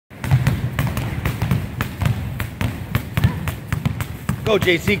Go,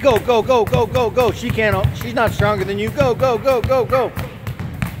 JC. Go, go, go, go, go, go. She can't. She's not stronger than you. Go, go, go, go, go.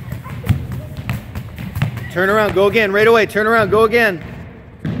 Turn around. Go again. Right away. Turn around. Go again.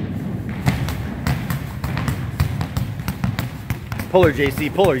 Pull her,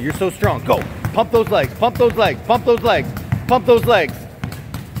 JC. Pull her. You're so strong. Go. Pump those legs. Pump those legs. Pump those legs. Pump those legs.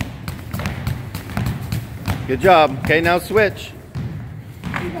 Good job. Okay, now switch.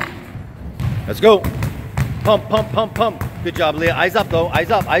 Let's go. Pump, pump, pump, pump. Good job, Leah. Eyes up, though. Eyes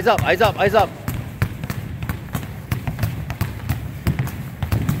up, eyes up, eyes up, eyes up.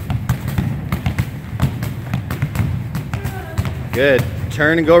 Good.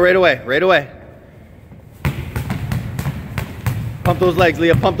 Turn and go right away. Right away. Pump those legs,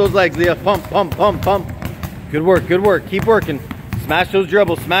 Leah. Pump those legs, Leah. Pump, pump, pump, pump. Good work, good work. Keep working. Smash those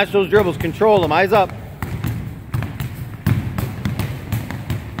dribbles. Smash those dribbles. Control them. Eyes up.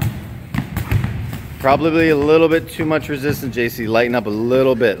 Probably a little bit too much resistance, JC. Lighten up a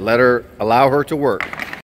little bit. Allow her to work.